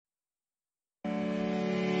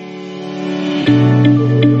I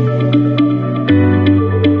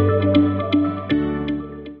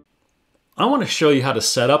want to show you how to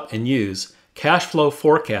set up and use cash flow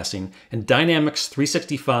forecasting in Dynamics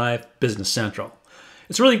 365 Business Central.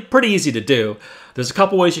 It's really pretty easy to do. There's a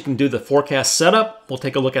couple ways you can do the forecast setup. We'll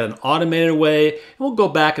take a look at an automated way, and we'll go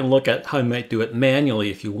back and look at how you might do it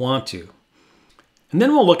manually if you want to. And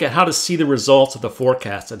then we'll look at how to see the results of the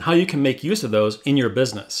forecast and how you can make use of those in your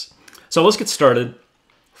business. So let's get started.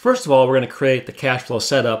 First of all, we're going to create the cash flow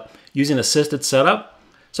setup using assisted setup.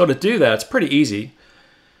 So to do that, it's pretty easy.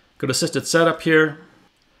 Go to assisted setup here.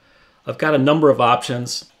 I've got a number of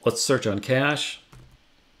options. Let's search on cash.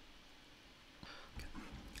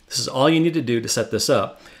 This is all you need to do to set this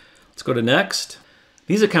up. Let's go to next.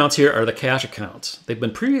 These accounts here are the cash accounts. They've been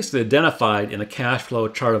previously identified in a cash flow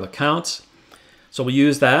chart of accounts. So we'll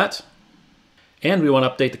use that. And we want to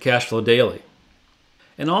update the cash flow daily.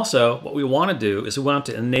 And also what we want to do is we want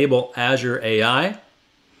to enable Azure AI.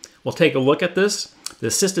 We'll take a look at this. The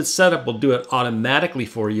assisted setup will do it automatically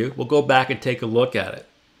for you. We'll go back and take a look at it.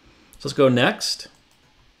 So let's go next.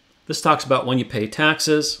 This talks about when you pay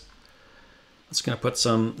taxes. I'm just going to put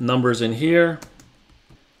some numbers in here.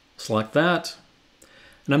 Select that.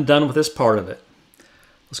 And I'm done with this part of it.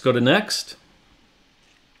 Let's go to next.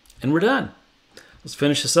 And we're done. Let's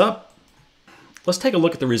finish this up. Let's take a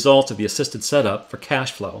look at the results of the assisted setup for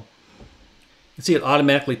cash flow. You can see it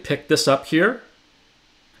automatically picked this up here.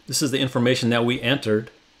 This is the information that we entered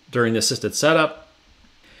during the assisted setup.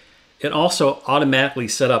 It also automatically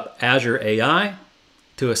set up Azure AI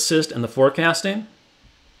to assist in the forecasting.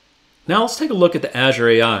 Now let's take a look at the Azure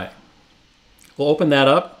AI. We'll open that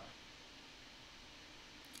up.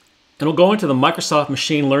 And we'll go into the Microsoft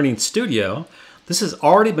Machine Learning Studio. This has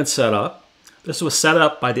already been set up. This was set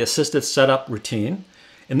up by the assisted setup routine.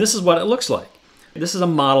 And this is what it looks like. This is a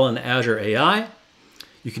model in Azure AI.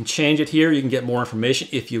 You can change it here. You can get more information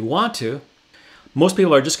if you want to. Most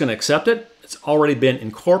people are just going to accept it. It's already been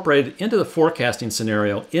incorporated into the forecasting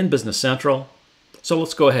scenario in Business Central. So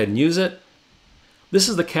let's go ahead and use it. This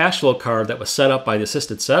is the cash flow card that was set up by the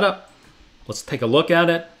assisted setup. Let's take a look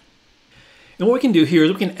at it. And what we can do here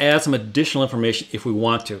is we can add some additional information if we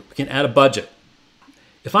want to. We can add a budget.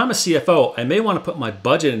 If I'm a CFO, I may want to put my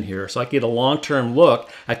budget in here so I can get a long-term look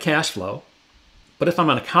at cash flow. But if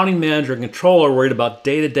I'm an accounting manager and controller worried about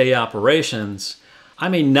day-to-day operations, I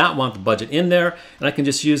may not want the budget in there, and I can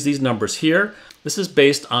just use these numbers here. This is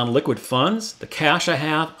based on liquid funds, the cash I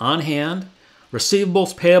have on hand,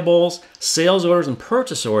 receivables, payables, sales orders, and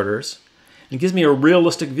purchase orders, and gives me a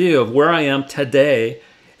realistic view of where I am today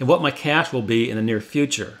and what my cash will be in the near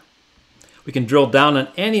future. We can drill down on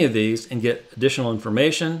any of these and get additional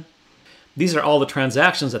information. These are all the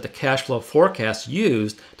transactions that the cash flow forecast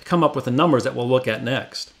used to come up with the numbers that we'll look at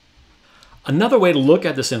next. Another way to look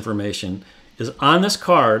at this information is on this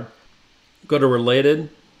card, go to Related,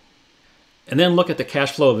 and then look at the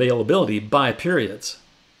cash flow availability by periods.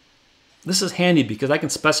 This is handy because I can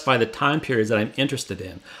specify the time periods that I'm interested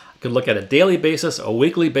in. I could look at a daily basis, a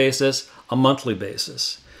weekly basis, a monthly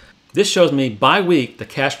basis. This shows me by week the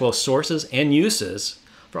cash flow sources and uses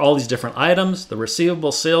for all these different items. The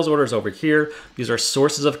receivable sales orders over here, these are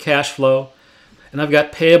sources of cash flow. And I've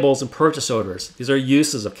got payables and purchase orders. These are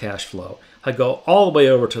uses of cash flow. I go all the way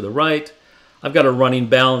over to the right. I've got a running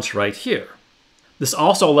balance right here. This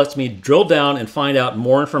also lets me drill down and find out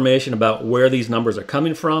more information about where these numbers are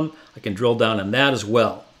coming from. I can drill down on that as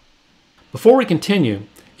well. Before we continue,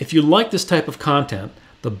 if you like this type of content,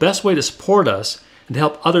 the best way to support us and to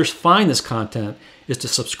help others find this content is to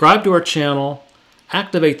subscribe to our channel,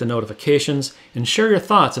 activate the notifications, and share your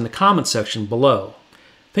thoughts in the comment section below.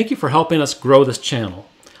 Thank you for helping us grow this channel.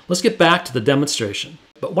 Let's get back to the demonstration.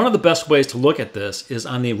 But one of the best ways to look at this is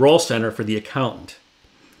on the Role Center for the accountant.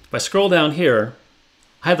 If I scroll down here,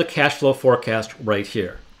 I have the cash flow forecast right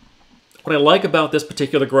here. What I like about this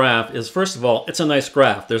particular graph is, first of all, it's a nice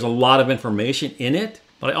graph. There's a lot of information in it,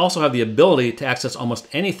 but I also have the ability to access almost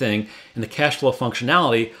anything in the cash flow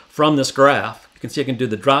functionality from this graph. You can see I can do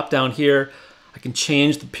the drop down here. I can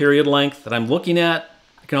change the period length that I'm looking at.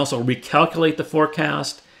 I can also recalculate the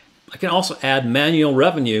forecast. I can also add manual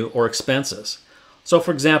revenue or expenses. So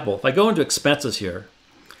for example, if I go into expenses here,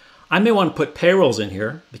 I may want to put payrolls in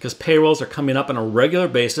here because payrolls are coming up on a regular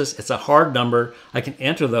basis. It's a hard number. I can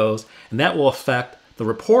enter those, and that will affect the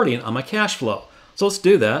reporting on my cash flow. So let's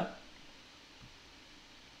do that.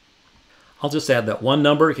 I'll just add that one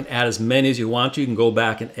number. You can add as many as you want to. You can go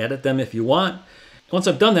back and edit them if you want. Once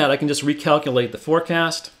I've done that, I can just recalculate the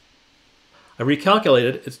forecast. I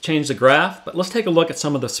recalculated, it's changed the graph, but let's take a look at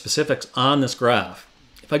some of the specifics on this graph.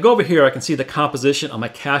 If I go over here, I can see the composition of my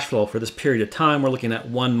cash flow for this period of time. We're looking at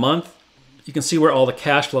 1 month. You can see where all the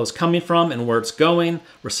cash flow is coming from and where it's going,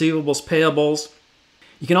 receivables, payables.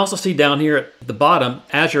 You can also see down here at the bottom,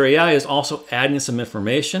 Azure AI is also adding some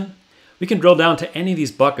information. We can drill down to any of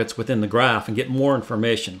these buckets within the graph and get more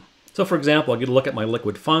information. So for example, I'll get a look at my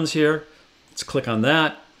liquid funds here. Let's click on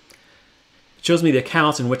that. It shows me the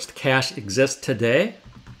accounts in which the cash exists today.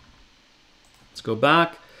 Let's go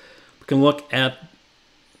back. We can look at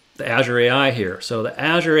the Azure AI here. So the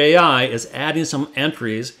Azure AI is adding some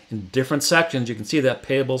entries in different sections. You can see that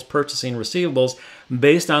payables, purchasing, receivables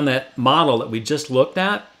based on that model that we just looked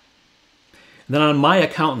at. And then on My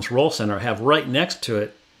Accountant's Role Center, I have right next to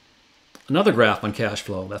it another graph on cash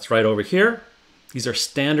flow. That's right over here. These are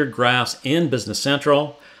standard graphs in Business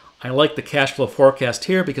Central. I like the cash flow forecast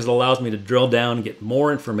here because it allows me to drill down and get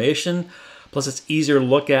more information. Plus it's easier to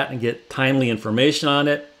look at and get timely information on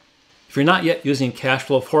it. If you're not yet using cash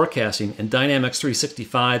flow forecasting in Dynamics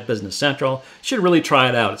 365 Business Central, you should really try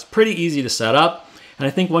it out. It's pretty easy to set up, and I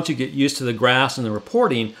think once you get used to the graphs and the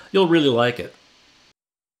reporting, you'll really like it.